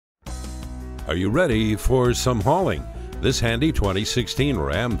Are you ready for some hauling? This handy 2016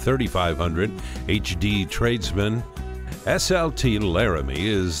 Ram 3500 HD Tradesman SLT Laramie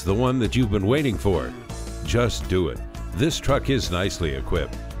is the one that you've been waiting for. Just do it. This truck is nicely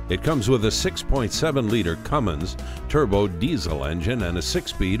equipped. It comes with a 6.7-liter Cummins turbo diesel engine and a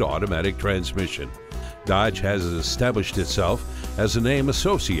 6-speed automatic transmission. Dodge has established itself as a name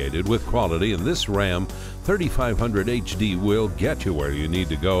associated with quality, and this Ram 3500 HD will get you where you need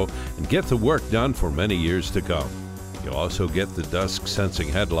to go and get the work done for many years to come. You'll also get the dusk sensing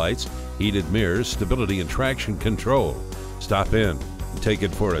headlights, heated mirrors, stability and traction control. Stop in and take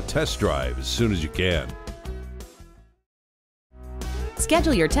it for a test drive as soon as you can.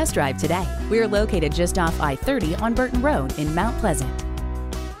 Schedule your test drive today. We are located just off I-30 on Burton Road in Mount Pleasant.